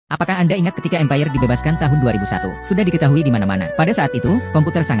Apakah Anda ingat ketika Empire dibebaskan tahun 2001? Sudah diketahui di mana-mana. Pada saat itu,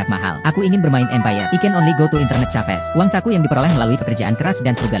 komputer sangat mahal. Aku ingin bermain Empire. I can only go to internet Chavez. Uang saku yang diperoleh melalui pekerjaan keras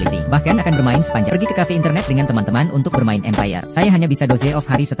dan frugality. Bahkan akan bermain sepanjang pergi ke kafe internet dengan teman-teman untuk bermain Empire. Saya hanya bisa doze off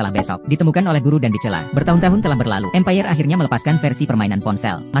hari setelah besok. Ditemukan oleh guru dan dicela. Bertahun-tahun telah berlalu. Empire akhirnya melepaskan versi permainan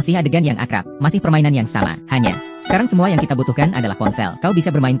ponsel. Masih adegan yang akrab. Masih permainan yang sama. Hanya sekarang semua yang kita butuhkan adalah ponsel. Kau bisa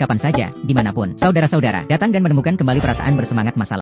bermain kapan saja, dimanapun. Saudara-saudara, datang dan menemukan kembali perasaan bersemangat masa lalu.